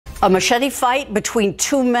A machete fight between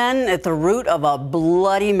two men at the root of a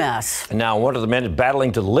bloody mess. Now, one of the men is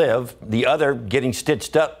battling to live, the other getting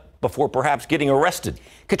stitched up before perhaps getting arrested.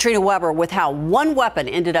 Katrina Weber with how one weapon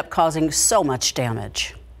ended up causing so much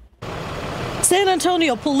damage. San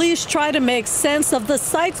Antonio police try to make sense of the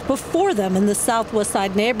sights before them in the Southwest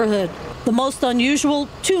Side neighborhood. The most unusual,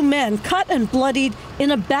 two men cut and bloodied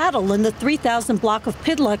in a battle in the 3000 block of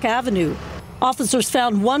Pidluck Avenue. Officers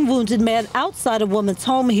found one wounded man outside a woman's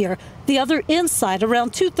home here, the other inside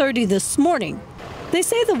around 2:30 this morning. They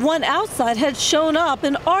say the one outside had shown up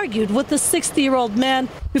and argued with the 60-year-old man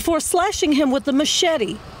before slashing him with a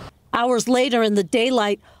machete. Hours later in the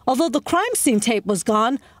daylight, although the crime scene tape was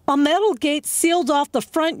gone, a metal gate sealed off the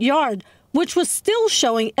front yard, which was still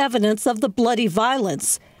showing evidence of the bloody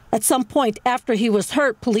violence. At some point after he was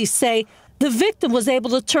hurt, police say the victim was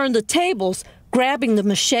able to turn the tables, grabbing the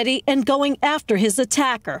machete and going after his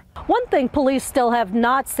attacker. One thing police still have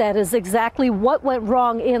not said is exactly what went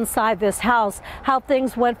wrong inside this house, how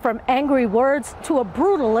things went from angry words to a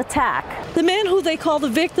brutal attack. The man who they call the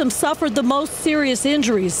victim suffered the most serious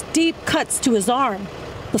injuries, deep cuts to his arm.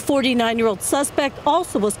 The 49-year-old suspect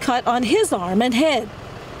also was cut on his arm and head.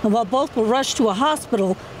 And while both were rushed to a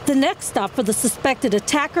hospital, the next stop for the suspected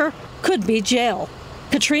attacker could be jail.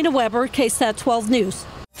 Katrina Weber, KSAT 12 News.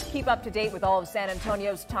 Keep up to date with all of San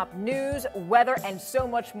Antonio's top news, weather, and so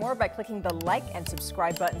much more by clicking the like and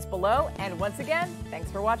subscribe buttons below. And once again,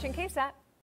 thanks for watching KSAT.